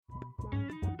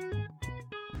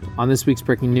On this week's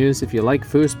breaking news, if you like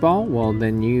foosball, well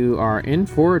then you are in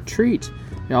for a treat.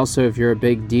 Also, if you're a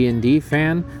big D&D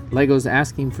fan, LEGO's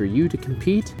asking for you to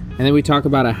compete. And then we talk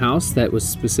about a house that was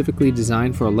specifically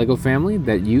designed for a LEGO family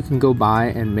that you can go buy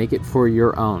and make it for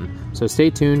your own. So stay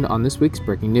tuned on this week's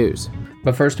breaking news.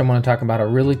 But first, I want to talk about a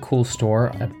really cool store,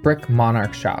 a Brick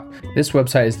Monarch shop. This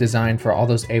website is designed for all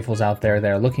those AFOLs out there that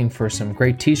are looking for some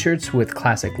great t-shirts with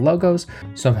classic logos,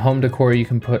 some home decor you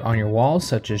can put on your walls,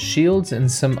 such as shields,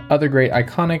 and some other great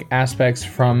iconic aspects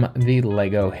from the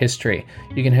LEGO history.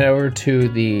 You can head over to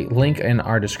the link in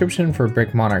our description for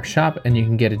Brick Monarch shop, and you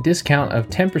can get a discount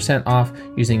of 10% off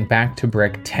using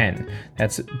Back2Brick10.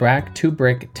 That's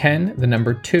Back2Brick10, the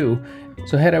number 2.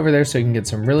 So head over there so you can get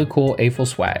some really cool AFOL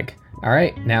swag. All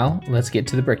right, now let's get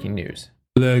to the breaking news.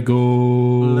 Lego.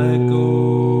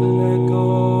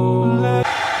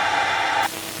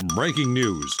 Breaking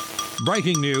news.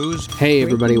 Breaking news. Hey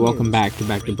everybody, welcome back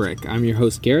to Brick. I'm your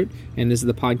host Garrett, and this is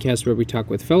the podcast where we talk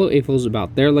with fellow AFOLs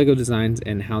about their LEGO designs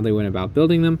and how they went about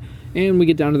building them. And we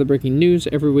get down to the breaking news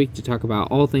every week to talk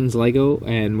about all things LEGO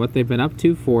and what they've been up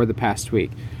to for the past week.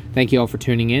 Thank you all for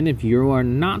tuning in. If you are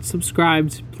not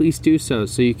subscribed, please do so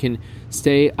you can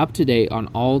stay up to date on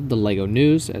all the LEGO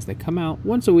news as they come out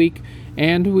once a week.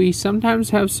 And we sometimes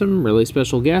have some really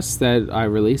special guests that I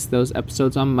release those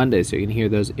episodes on Monday, so you can hear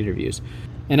those interviews.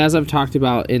 And as I've talked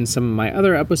about in some of my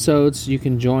other episodes, you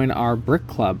can join our Brick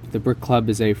Club. The Brick Club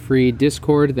is a free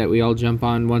Discord that we all jump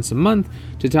on once a month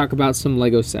to talk about some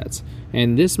LEGO sets.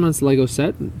 And this month's LEGO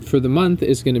set for the month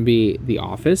is going to be The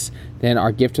Office. Then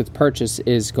our gift with purchase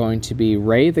is going to be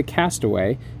Ray the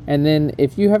Castaway. And then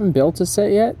if you haven't built a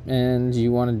set yet and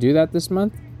you want to do that this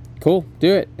month, cool,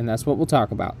 do it. And that's what we'll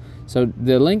talk about. So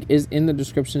the link is in the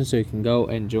description so you can go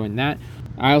and join that.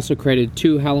 I also created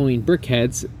 2 Halloween brick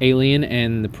heads, Alien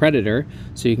and the Predator,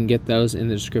 so you can get those in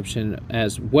the description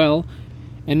as well.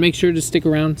 And make sure to stick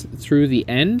around through the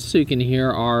end so you can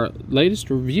hear our latest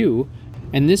review.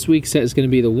 And this week's set is going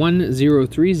to be the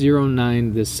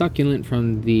 10309, the Succulent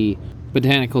from the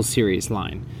Botanical Series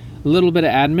line. A little bit of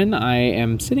admin. I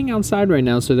am sitting outside right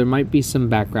now, so there might be some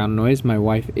background noise. My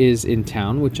wife is in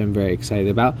town, which I'm very excited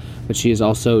about, but she is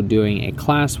also doing a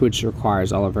class which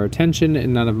requires all of her attention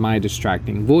and none of my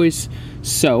distracting voice.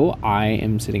 So I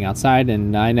am sitting outside,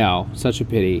 and I know, such a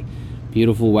pity.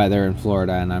 Beautiful weather in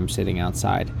Florida, and I'm sitting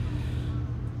outside.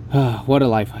 What a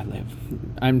life I live.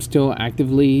 I'm still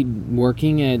actively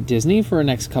working at Disney for the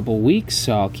next couple weeks,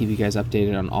 so I'll keep you guys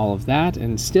updated on all of that,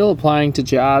 and still applying to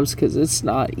jobs because it's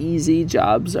not easy.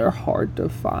 Jobs are hard to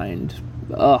find.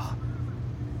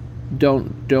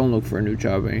 Don't look for a new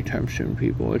job anytime soon,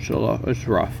 people. It's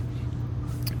rough.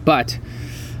 But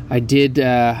I did it.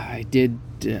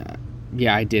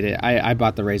 I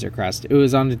bought the Razor Crest. It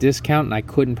was on a discount and I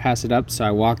couldn't pass it up, so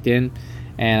I walked in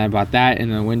and I bought that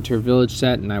in a Winter Village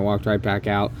set, and I walked right back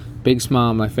out. Big smile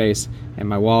on my face, and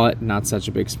my wallet, not such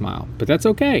a big smile. But that's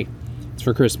okay. It's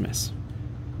for Christmas.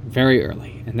 Very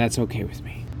early, and that's okay with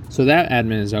me. So that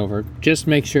admin is over. Just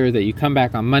make sure that you come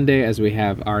back on Monday as we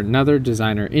have our another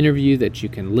designer interview that you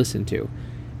can listen to.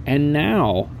 And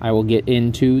now I will get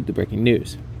into the breaking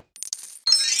news.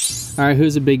 Alright,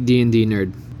 who's a big D&D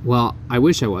nerd? Well, I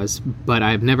wish I was, but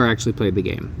I've never actually played the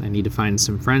game. I need to find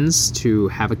some friends to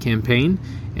have a campaign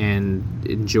and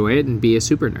enjoy it and be a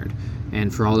super nerd.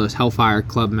 And for all those Hellfire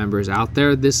Club members out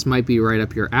there, this might be right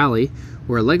up your alley,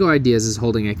 where LEGO Ideas is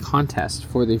holding a contest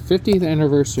for the 50th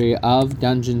anniversary of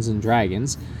Dungeons &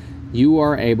 Dragons. You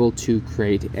are able to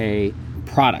create a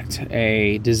product,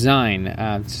 a design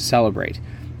to celebrate.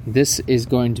 This is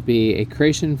going to be a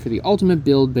creation for the ultimate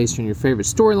build based on your favorite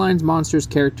storylines, monsters,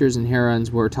 characters, and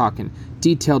heroines. We're talking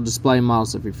detailed display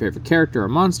models of your favorite character or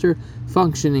monster,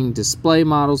 functioning display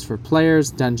models for players,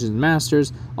 dungeon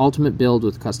masters, ultimate build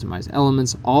with customized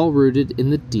elements, all rooted in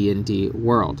the D&D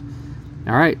world.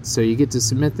 Alright, so you get to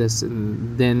submit this,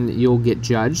 and then you'll get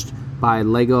judged by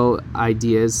LEGO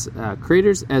Ideas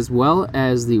creators as well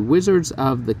as the Wizards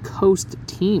of the Coast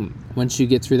team. Once you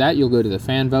get through that, you'll go to the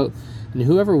fan vote, and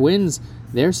whoever wins,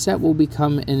 their set will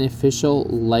become an official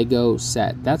LEGO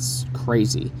set. That's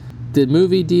crazy. The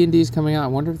movie D&D is coming out. I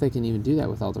wonder if they can even do that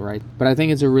with all the rights. But I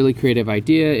think it's a really creative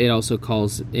idea. It also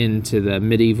calls into the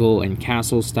medieval and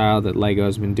castle style that LEGO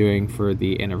has been doing for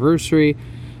the anniversary.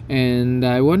 And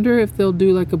I wonder if they'll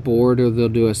do like a board or they'll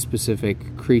do a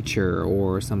specific creature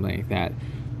or something like that.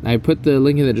 I put the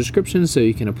link in the description so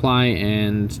you can apply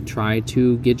and try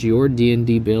to get your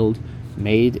D&D build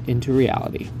made into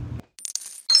reality.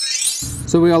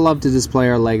 So we all love to display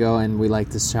our LEGO, and we like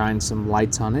to shine some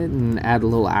lights on it and add a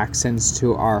little accents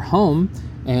to our home.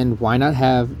 And why not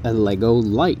have a LEGO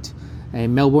light? A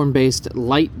Melbourne-based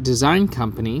light design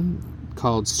company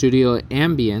called Studio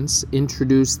Ambience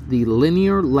introduced the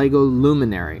Linear Lego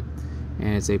Luminary.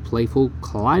 And it's a playful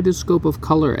kaleidoscope of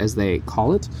color, as they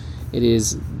call it. It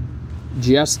is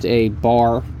just a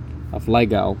bar of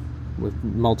Lego with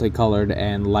multicolored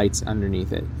and lights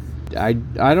underneath it. I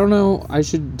don't know. I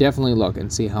should definitely look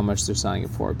and see how much they're selling it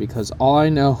for, because all I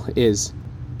know is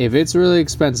if it's really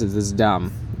expensive, it's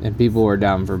dumb, and people are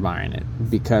dumb for buying it,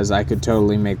 because I could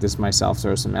totally make this myself.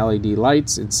 Throw some LED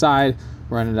lights inside,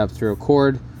 run it up through a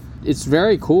cord. It's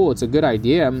very cool. It's a good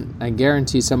idea. I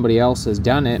guarantee somebody else has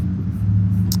done it.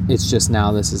 It's just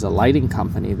now this is a lighting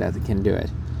company that can do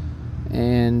it.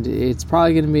 And it's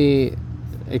probably going to be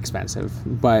expensive,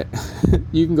 but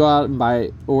you can go out and buy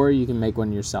it, or you can make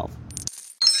one yourself.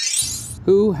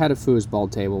 Who had a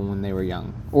foosball table when they were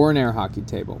young, or an air hockey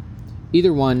table?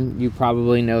 Either one, you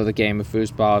probably know the game of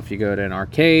foosball if you go to an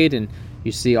arcade and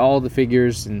you see all the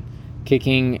figures and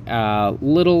kicking a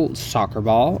little soccer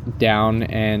ball down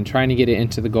and trying to get it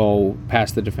into the goal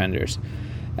past the defenders.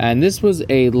 And this was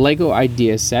a Lego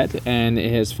idea set, and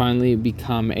it has finally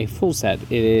become a full set.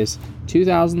 It is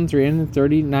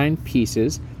 2,339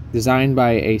 pieces, designed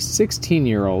by a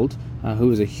 16-year-old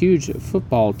who is a huge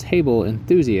football table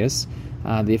enthusiast.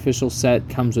 The official set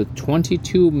comes with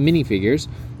 22 minifigures,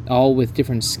 all with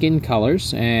different skin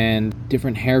colors and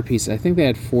different hair pieces. I think they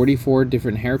had 44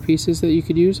 different hair pieces that you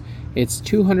could use. It's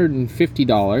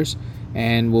 $250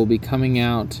 and will be coming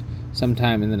out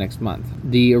sometime in the next month.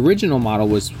 The original model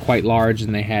was quite large,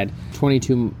 and they had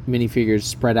 22 minifigures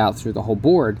spread out through the whole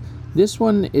board. This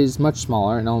one is much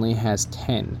smaller and only has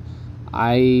 10.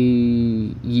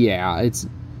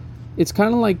 It's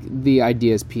kind of like the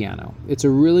Ideas piano. It's a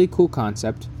really cool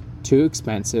concept, too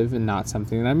expensive and not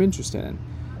something that I'm interested in.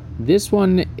 This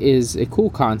one is a cool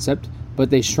concept, but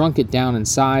they shrunk it down in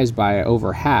size by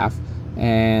over half,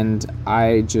 and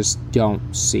I just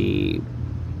don't see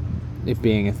it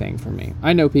being a thing for me.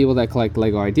 I know people that collect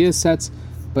Lego Ideas sets,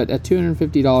 but at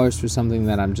 $250 for something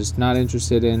that I'm just not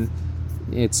interested in,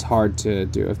 it's hard to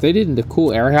do. If they did a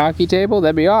cool air hockey table,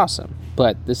 that'd be awesome.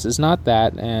 But this is not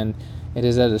that, and it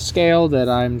is at a scale that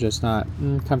I'm just not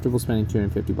comfortable spending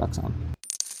 $250 on.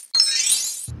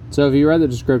 So if you read the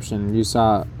description, you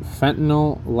saw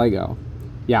fentanyl Lego.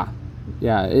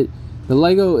 The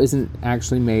Lego isn't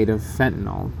actually made of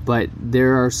fentanyl, but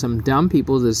there are some dumb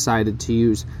people that decided to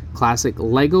use classic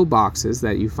Lego boxes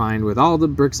that you find with all the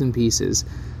bricks and pieces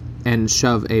and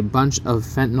shove a bunch of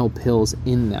fentanyl pills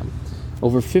in them.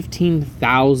 Over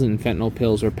 15,000 fentanyl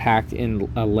pills are packed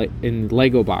in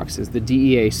Lego boxes. The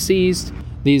DEA seized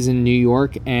these in New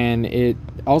York, and it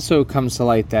also comes to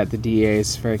light that the DEA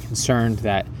is very concerned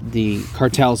that the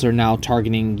cartels are now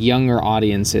targeting younger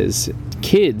audiences,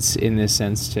 kids in this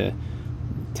sense, to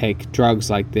take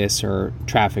drugs like this or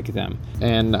traffic them.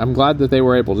 And I'm glad that they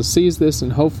were able to seize this,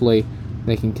 and hopefully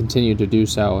they can continue to do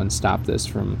so and stop this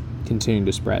from continuing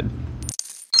to spread.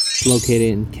 Located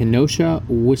in Kenosha,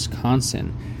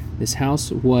 Wisconsin. This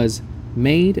house was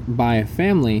made by a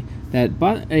family that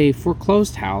bought a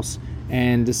foreclosed house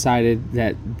and decided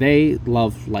that they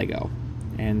loved Lego.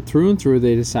 And through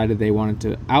they decided they wanted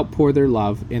to outpour their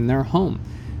love in their home.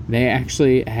 They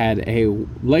actually had a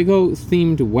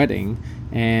Lego-themed wedding,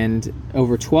 and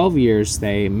over 12 years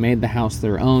they made the house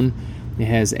their own. It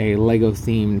has a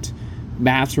Lego-themed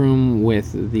bathroom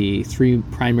with the three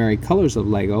primary colors of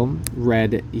Lego,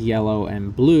 red, yellow,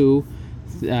 and blue.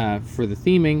 For the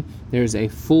theming, there's a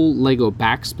full Lego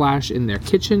backsplash in their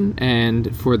kitchen,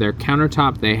 and for their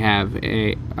countertop they have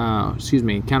a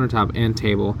countertop and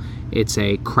table. It's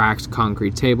a cracked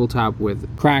concrete tabletop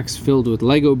with cracks filled with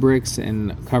Lego bricks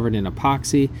and covered in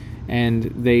epoxy, and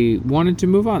they wanted to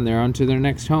move on. They're on to their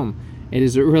next home. It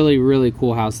is a really, really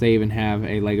cool house. They even have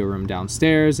a Lego room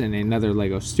downstairs and another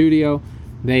Lego studio.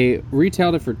 They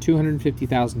retailed it for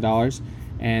 $250,000,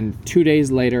 and 2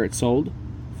 days later it sold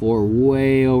for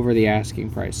way over the asking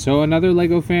price. So another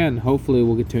Lego fan hopefully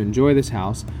will get to enjoy this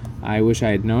house. I wish I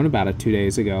had known about it 2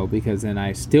 days ago, because then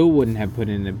I still wouldn't have put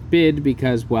in a bid,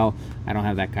 because, well, I don't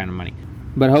have that kind of money.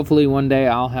 But hopefully one day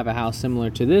I'll have a house similar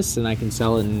to this, and I can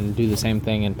sell it and do the same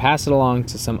thing and pass it along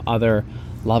to some other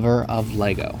lover of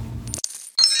Lego.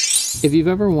 If you've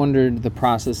ever wondered the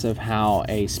process of how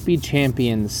a Speed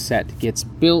Champions set gets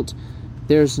built,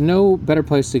 there's no better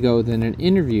place to go than an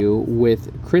interview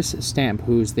with Chris Stamp,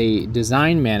 who's the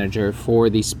design manager for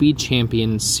the Speed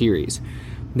Champions series.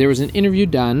 There was an interview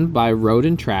done by Road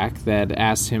and Track that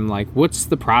asked him, what's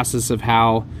the process of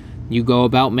how you go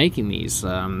about making these?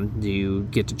 Do you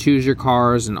get to choose your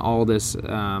cars and all this?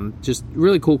 Just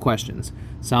really cool questions.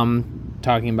 Some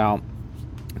talking about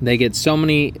they get so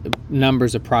many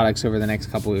numbers of products over the next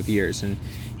couple of years, and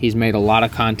he's made a lot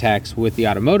of contacts with the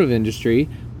automotive industry,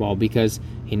 well, because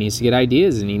he needs to get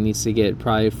ideas and he needs to get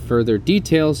probably further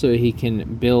details so he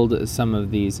can build some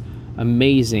of these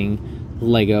amazing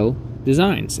Lego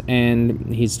designs.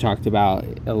 And he's talked about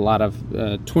a lot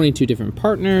of 22 different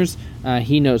partners.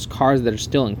 He knows cars that are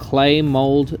still in clay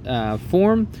mold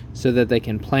form so that they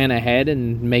can plan ahead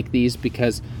and make these,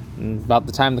 because about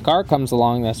the time the car comes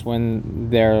along, that's when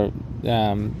their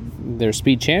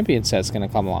Speed Champion set's going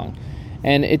to come along.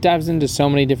 And it dives into so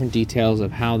many different details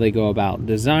of how they go about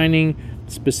designing,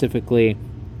 specifically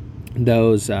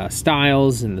those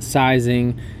styles and the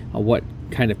sizing, what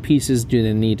kind of pieces do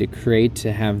they need to create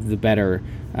to have the better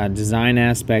design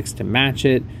aspects to match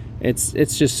it. It's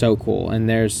just so cool. And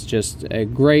there's just a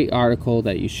great article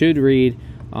that you should read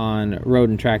on Road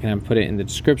and Track, and I'll put it in the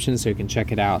description so you can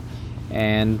check it out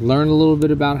and learn a little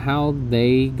bit about how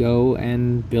they go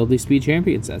and build these Speed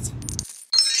Champion sets.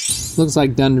 Looks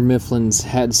like Dunder Mifflin's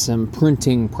had some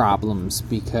printing problems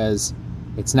because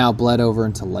it's now bled over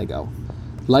into Lego.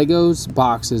 Lego's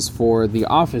boxes for the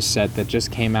Office set that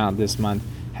just came out this month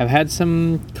have had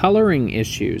some coloring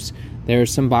issues. There are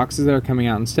some boxes that are coming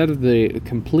out, instead of the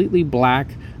completely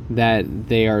black that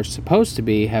they are supposed to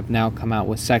be, have now come out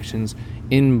with sections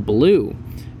in blue.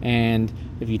 And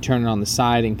if you turn it on the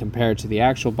side and compare it to the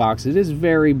actual box, it is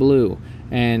very blue.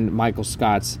 And Michael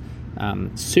Scott's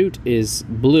suit is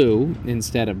blue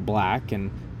instead of black, and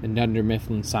the Dunder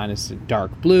Mifflin sign is dark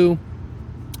blue.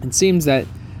 It seems that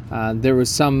there was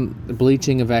some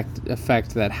bleaching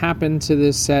effect that happened to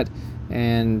this set,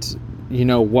 and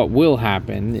what will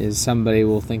happen is somebody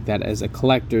will think that as a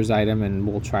collector's item and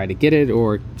will try to get it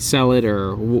or sell it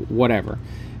or whatever.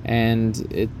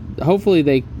 And hopefully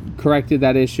they corrected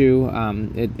that issue.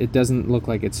 It doesn't look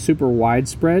like it's super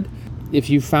widespread. If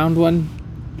you found one,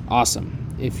 awesome.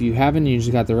 If you haven't, you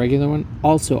just got the regular one,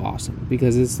 also awesome,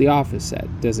 because it's the Office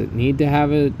set. Does it need to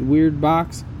have a weird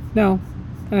box? No.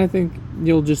 And I think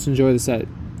you'll just enjoy the set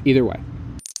either way.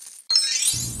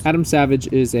 Adam Savage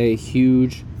is a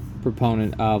huge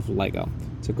proponent of Lego.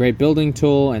 It's a great building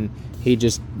tool, and he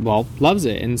just, loves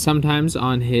it. And sometimes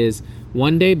on his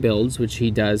one-day builds, which he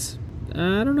does,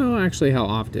 I don't know actually how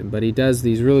often, but he does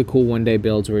these really cool one-day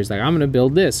builds where he's like, I'm going to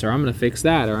build this, or I'm going to fix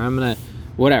that, or I'm going to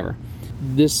whatever.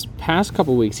 This past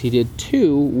couple weeks, he did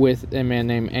 2 with a man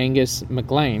named Angus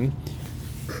MacLane,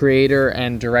 creator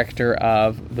and director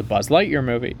of the Buzz Lightyear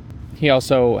movie. He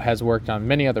also has worked on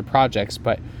many other projects,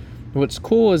 but what's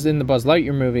cool is in the Buzz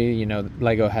Lightyear movie,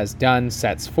 Lego has done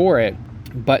sets for it,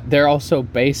 but they're also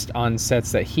based on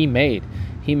sets that he made.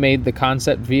 He made the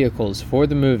concept vehicles for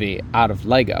the movie out of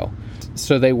Lego.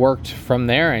 So they worked from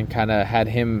there and kind of had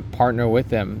him partner with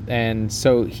them. And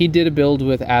so he did a build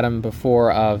with Adam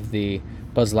before of the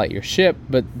Buzz Lightyear ship,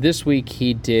 but this week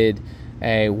he did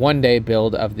a one-day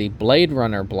build of the Blade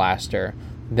Runner blaster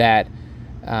that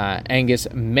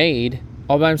Angus made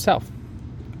all by himself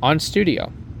on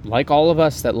studio, like all of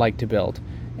us that like to build.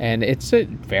 And it's a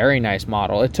very nice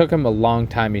model. It took him a long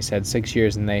time, he said, 6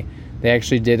 years, and they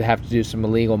actually did have to do some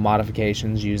illegal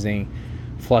modifications using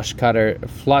flush cutters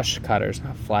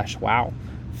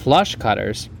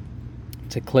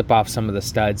to clip off some of the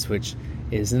studs, which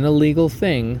is an illegal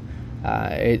thing.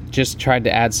 It just tried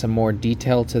to add some more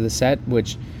detail to the set,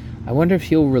 which I wonder if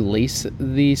he'll release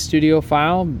the studio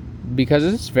file, because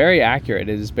it's very accurate.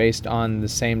 It is based on the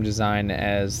same design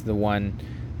as the one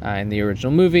in the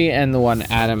original movie and the one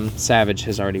Adam Savage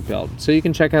has already built. So you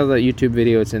can check out that YouTube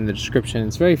video. It's in the description.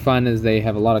 It's very fun, as they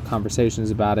have a lot of conversations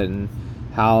about it and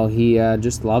how he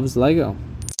just loves Lego.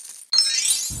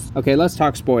 Okay, let's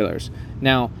talk spoilers.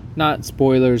 Now, not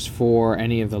spoilers for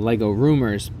any of the Lego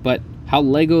rumors, but how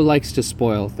Lego likes to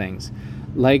spoil things.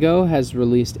 Lego has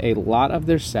released a lot of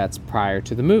their sets prior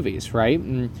to the movies, right?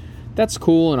 And that's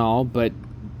cool and all, but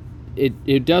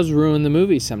it does ruin the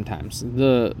movie sometimes.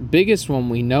 The biggest one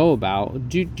we know about,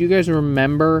 do you guys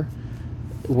remember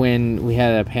when we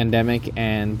had a pandemic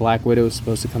and Black Widow was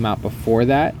supposed to come out before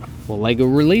that? Well, Lego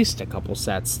released a couple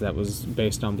sets that was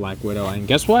based on Black Widow, and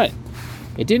guess what?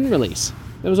 It didn't release.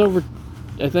 It was over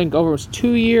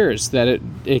 2 years that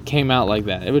it came out like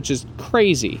that, which is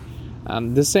crazy.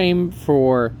 The same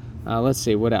for, let's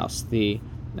see, what else? The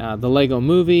Lego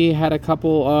movie had a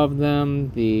couple of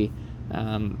them. The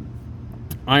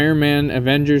Iron Man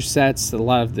Avengers sets, a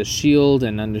lot of the SHIELD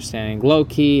and Understanding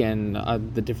Loki and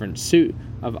the different suit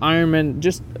of Iron Man,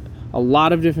 just a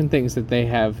lot of different things that they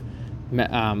have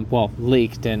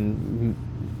leaked. And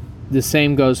the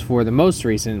same goes for the most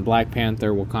recent Black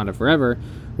Panther Wakanda Forever,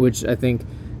 which I think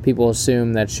people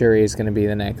assume that Shuri is going to be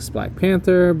the next Black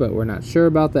Panther, but we're not sure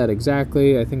about that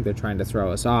exactly. I think they're trying to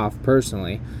throw us off,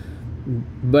 personally.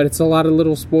 but it's a lot of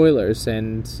little spoilers,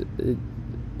 and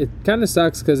it kind of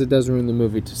sucks because it does ruin the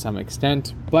movie to some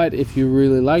extent. But if you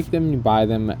really like them, you buy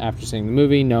them after seeing the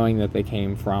movie, knowing that they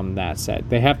came from that set.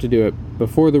 They have to do it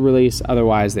before the release,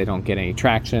 otherwise they don't get any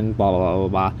traction, blah, blah, blah,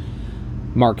 blah, blah,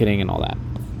 marketing and all that.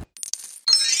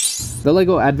 The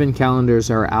LEGO Advent Calendars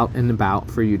are out and about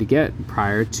for you to get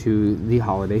prior to the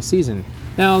holiday season.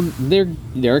 Now,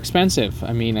 they're expensive.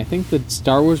 I mean, I think the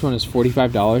Star Wars one is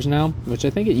 $45 now, which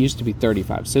I think it used to be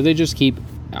 $35. So they just keep,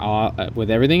 with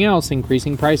everything else,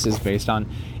 increasing prices based on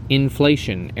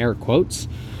inflation, air quotes.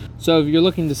 So if you're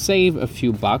looking to save a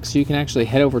few bucks, you can actually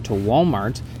head over to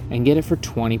Walmart and get it for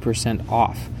 20%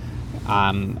 off.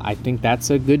 I think that's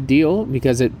a good deal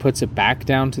because it puts it back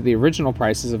down to the original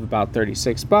prices of about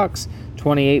 $36,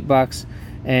 $28,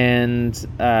 and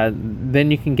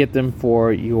then you can get them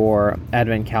for your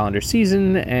Advent calendar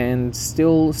season and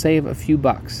still save a few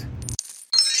bucks.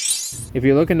 If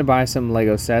you're looking to buy some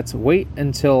LEGO sets, wait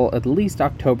until at least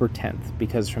October 10th,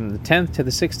 because from the 10th to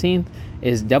the 16th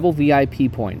is double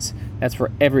VIP points. That's for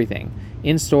everything,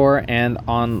 in-store and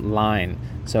online.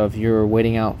 So if you're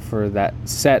waiting out for that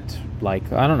set,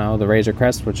 like, I don't know, the Razor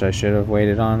Crest, which I should have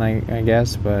waited on, I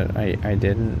guess, but I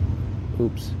didn't.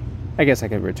 Oops. I guess I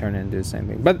could return it and do the same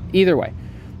thing. But either way,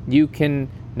 you can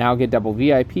now get double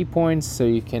VIP points, so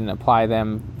you can apply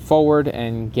them forward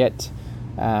and get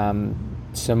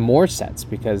some more sets,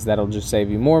 because that'll just save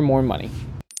you more and more money.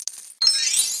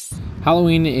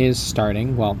 Halloween is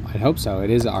starting. Well, I hope so.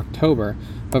 It is October.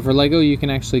 But for LEGO, you can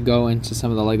actually go into some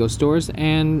of the LEGO stores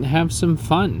and have some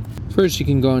fun. First, you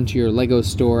can go into your LEGO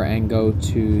store and go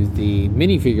to the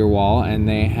minifigure wall, and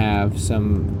they have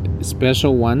some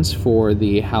special ones for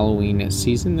the Halloween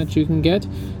season that you can get.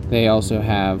 They also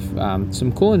have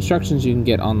some cool instructions you can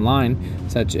get online,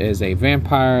 such as a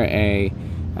vampire,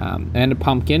 and a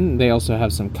pumpkin. They also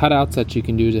have some cutouts that you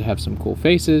can do to have some cool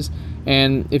faces.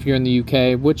 And if you're in the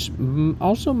UK, which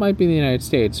also might be the United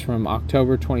States, from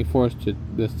October 24th to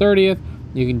the 30th,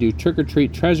 you can do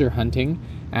trick-or-treat treasure hunting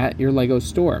at your LEGO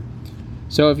store.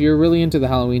 So if you're really into the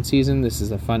Halloween season, this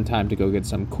is a fun time to go get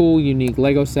some cool, unique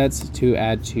LEGO sets to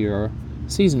add to your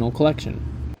seasonal collection.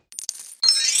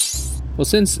 Well,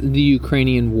 since the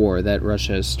Ukrainian war that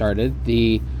Russia has started,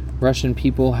 the Russian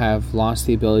people have lost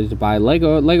the ability to buy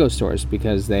Lego at LEGO stores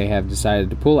because they have decided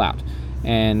to pull out.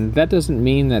 And that doesn't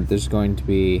mean that there's going to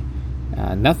be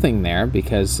nothing there,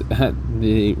 because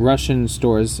the Russian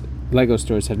stores, LEGO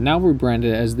stores, have now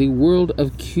rebranded as the World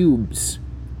of Cubes.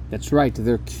 That's right,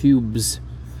 they're cubes.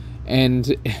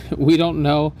 And we don't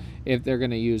know if they're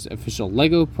going to use official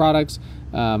LEGO products,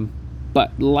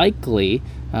 but likely,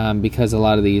 because a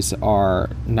lot of these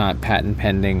are not patent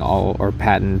pending or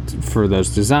patent for those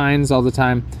designs all the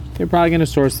time, they're probably going to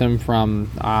source them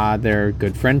from their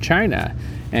good friend China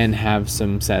and have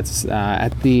some sets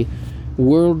at the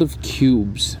World of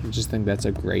Cubes. I just think that's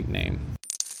a great name.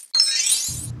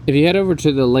 If you head over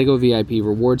to the LEGO VIP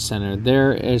Reward Center,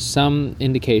 there is some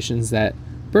indications that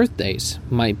birthdays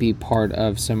might be part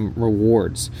of some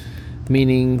rewards.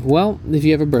 Meaning, well, if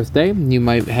you have a birthday, you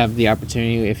might have the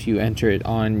opportunity, if you enter it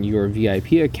on your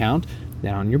VIP account,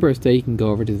 that on your birthday you can go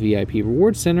over to the VIP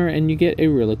Reward Center and you get a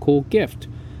really cool gift.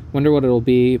 Wonder what it'll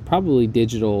be. Probably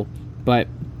digital, but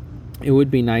it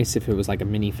would be nice if it was like a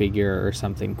minifigure or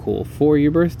something cool for your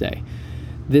birthday.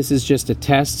 This is just a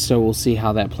test, so we'll see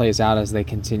how that plays out as they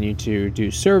continue to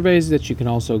do surveys that you can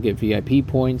also get VIP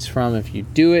points from if you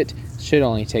do it. It should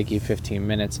only take you 15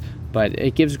 minutes, but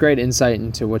it gives great insight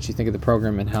into what you think of the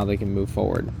program and how they can move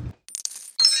forward.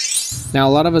 Now,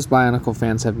 a lot of us Bionicle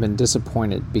fans have been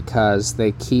disappointed because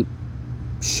they keep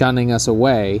shunning us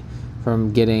away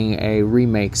from getting a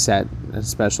remake set,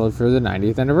 especially for the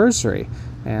 90th anniversary.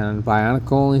 And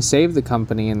Bionicle only saved the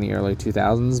company in the early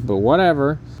 2000s, but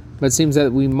whatever. But it seems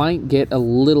that we might get a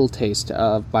little taste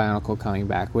of Bionicle coming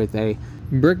back with a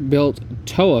brick-built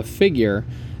Toa figure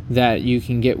that you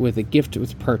can get with a gift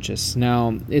with purchase.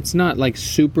 Now, it's not like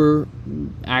super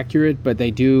accurate, but they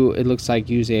do, it looks like,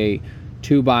 use a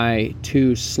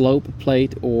 2x2 slope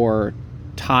plate or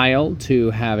tile to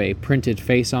have a printed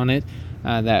face on it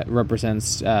that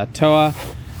represents Toa,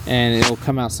 and it'll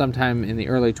come out sometime in the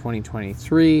early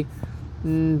 2023.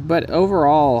 But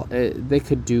overall, they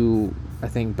could do, I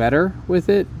think, better with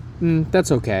it.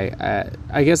 That's okay.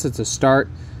 I guess it's a start.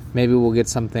 Maybe we'll get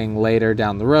something later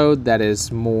down the road that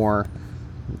is more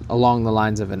along the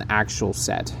lines of an actual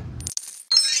set.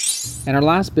 And our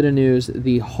last bit of news,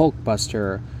 the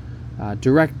Hulkbuster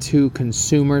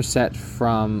direct-to-consumer set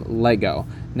from LEGO.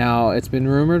 Now, it's been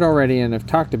rumored already, and I've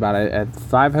talked about it, at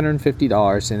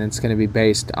 $550, and it's going to be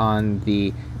based on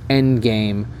the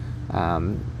Endgame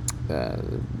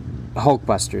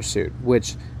Hulkbuster suit,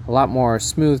 which a lot more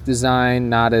smooth design,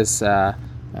 not as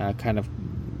kind of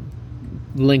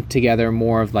linked together,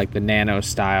 more of like the Nano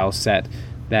style set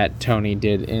that Tony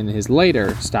did in his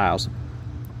later styles.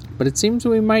 But it seems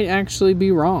we might actually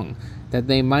be wrong, that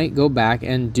they might go back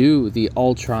and do the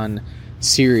Ultron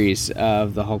series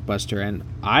of the Hulkbuster, and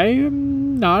I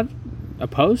am not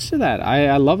opposed to that.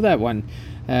 I love that one.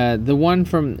 The one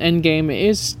from Endgame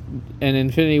and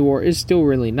Infinity War is still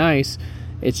really nice.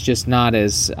 It's just not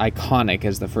as iconic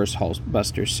as the first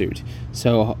Hulkbuster suit.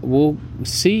 So we'll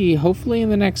see, hopefully in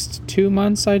the next 2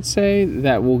 months, I'd say,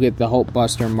 that we'll get the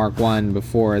Hulkbuster Mark 1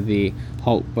 before the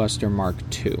Hulkbuster Mark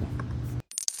 2.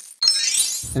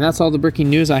 And that's all the breaking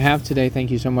news I have today.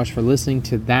 Thank you so much for listening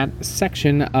to that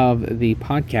section of the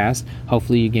podcast.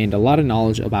 Hopefully you gained a lot of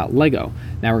knowledge about LEGO.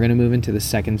 Now we're going to move into the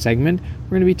second segment.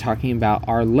 We're going to be talking about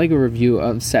our LEGO review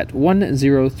of set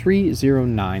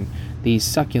 10309, the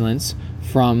Succulents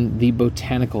from the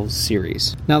Botanical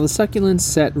series. Now the Succulents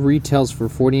set retails for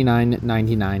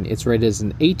 $49.99. It's rated as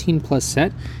an 18+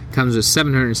 set, comes with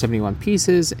 771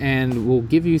 pieces, and will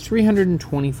give you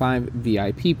 325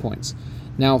 VIP points.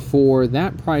 Now for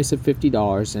that price of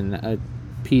 $50 and a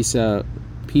piece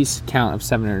count of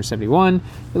 771,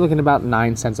 you're looking at about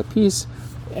 9 cents a piece.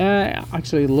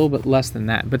 Actually a little bit less than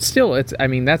that, but still,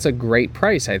 that's a great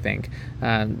price, I think.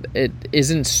 It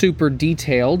isn't super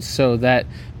detailed, so that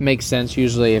makes sense.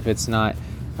 Usually if it's not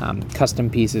custom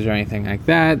pieces or anything like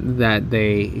that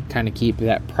they kind of keep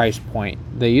that price point.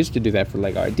 They used to do that for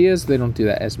LEGO Ideas. They don't do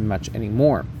that as much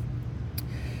anymore.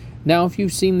 Now, if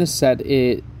you've seen this set,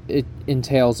 it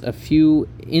entails a few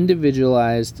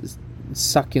individualized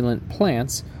succulent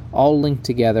plants all linked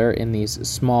together in these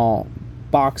small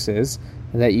boxes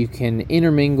that you can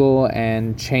intermingle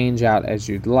and change out as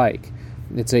you'd like.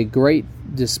 It's a great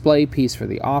display piece for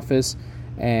the office,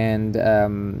 and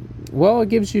it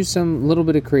gives you some little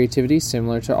bit of creativity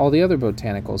similar to all the other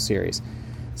Botanical series.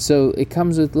 So it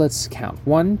comes with, let's count,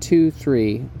 1, 2,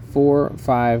 3, 4,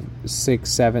 5, 6,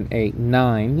 7, 8,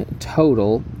 9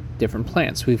 total different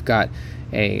plants. We've got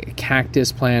a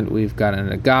cactus plant, we've got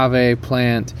an agave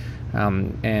plant,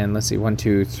 and let's see, 1,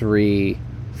 2, 3,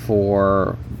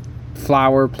 4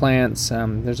 flower plants.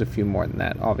 There's a few more than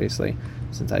that, obviously,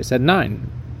 since I said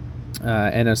 9.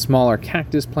 And a smaller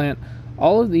cactus plant.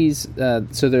 All of these,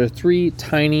 so there are 3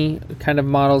 tiny kind of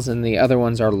models, and the other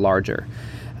ones are larger.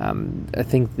 I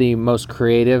think the most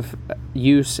creative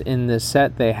use in this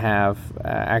set, they have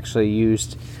actually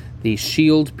used the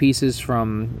shield pieces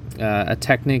from a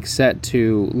Technic set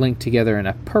to link together in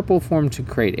a purple form to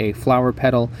create a flower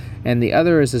petal, and the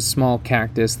other is a small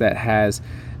cactus that has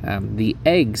the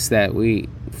eggs that we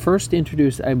first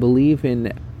introduced, I believe,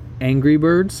 in Angry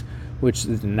Birds, which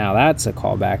now that's a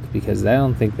callback because I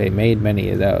don't think they made many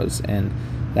of those, and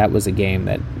that was a game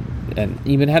that and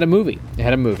even had a movie. It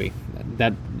had a movie.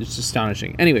 That is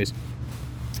astonishing. Anyways,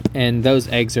 and those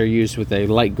eggs are used with a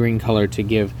light green color to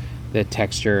give the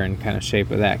texture and kind of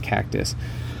shape of that cactus.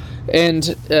 And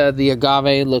the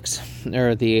agave looks,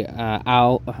 or the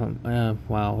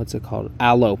what's it called?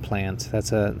 Aloe plant.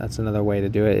 That's another way to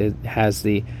do it. It has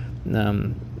the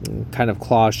kind of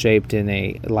claw shaped in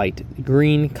a light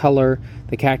green color.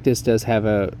 The cactus does have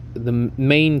the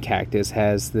main cactus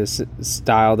has this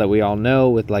style that we all know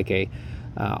with like a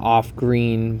off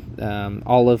green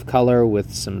olive color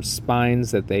with some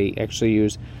spines that they actually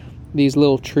use these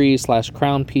little tree /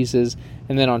 crown pieces,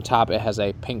 and then on top it has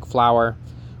a pink flower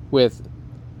with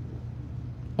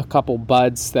a couple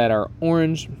buds that are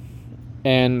orange.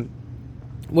 And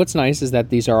what's nice is that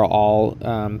these are all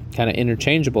kind of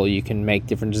interchangeable. You can make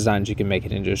different designs. You can make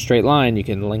it into a straight line. You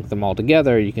can link them all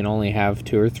together. You can only have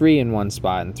 2 or 3 in one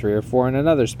spot and 3 or 4 in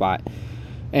another spot.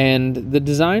 And the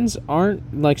designs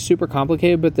aren't like super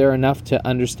complicated, but they're enough to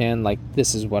understand like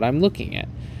this is what I'm looking at.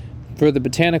 For the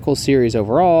Botanical series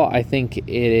overall, I think it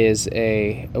is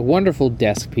a wonderful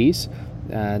desk piece,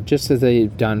 just as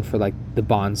they've done for like the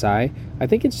bonsai. I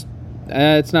think it's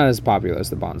not as popular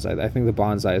as the bonsai. I think the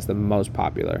bonsai is the most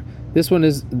popular. This one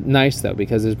is nice though,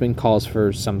 because there's been calls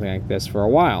for something like this for a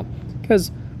while,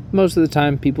 because most of the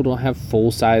time people don't have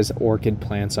full-size orchid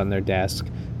plants on their desk,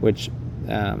 which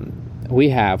we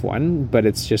have one, but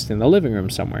it's just in the living room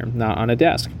somewhere, not on a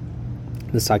desk.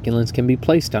 The succulents can be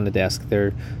placed on a desk.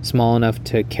 They're small enough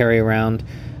to carry around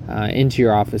into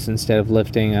your office instead of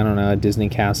lifting, I don't know, a Disney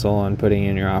castle and putting it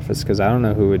in your office, because I don't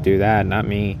know who would do that, not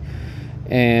me.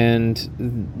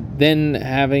 And then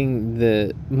having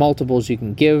the multiples, you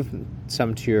can give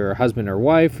some to your husband or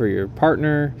wife or your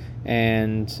partner,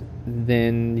 and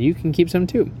then you can keep some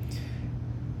too.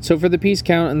 So for the piece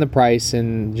count and the price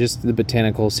and just the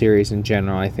Botanical series in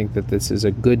general, I think that this is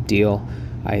a good deal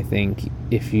I think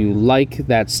if you like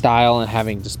that style and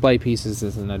having display pieces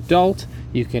as an adult,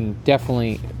 you can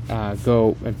definitely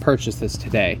go and purchase this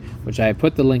today, which I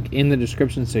put the link in the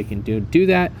description so you can do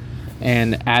that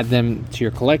and add them to your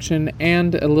collection,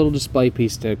 and a little display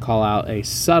piece to call out a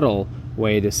subtle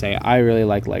way to say, I really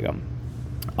like Lego.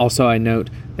 Also, I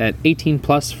note that 18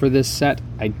 plus for this set,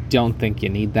 I don't think you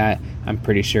need that. I'm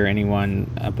pretty sure anyone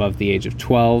above the age of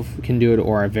 12 can do it,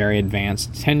 or a very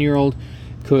advanced 10-year-old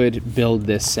could build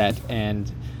this set,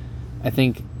 and I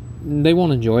think they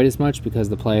won't enjoy it as much because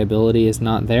the playability is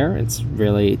not there. It's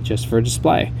really just for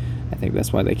display. I think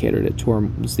that's why they catered it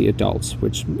towards the adults,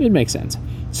 which it makes sense.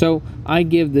 So I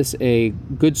give this a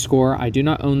good score. I do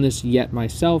not own this yet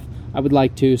myself. I would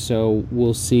like to, so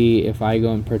we'll see if I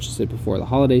go and purchase it before the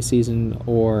holiday season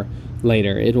or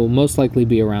later. It'll most likely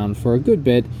be around for a good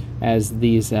bit, as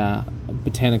these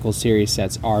Botanical series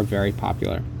sets are very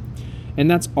popular.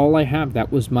 And that's all I have.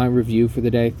 That was my review for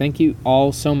the day. Thank you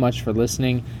all so much for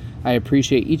listening. I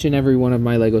appreciate each and every one of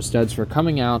my Lego studs for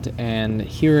coming out and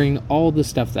hearing all the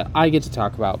stuff that I get to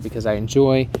talk about, because I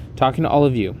enjoy talking to all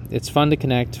of you. It's fun to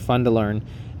connect, fun to learn.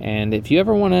 And if you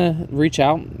ever want to reach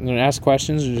out and ask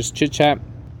questions or just chit chat,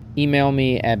 email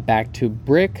me at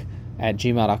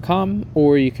backtobrick@gmail.com,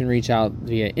 or you can reach out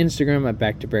via Instagram at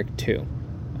backtobrick2.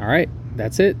 All right,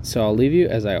 that's it. So I'll leave you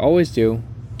as I always do.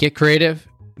 Get creative,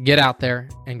 get out there,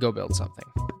 and go build something.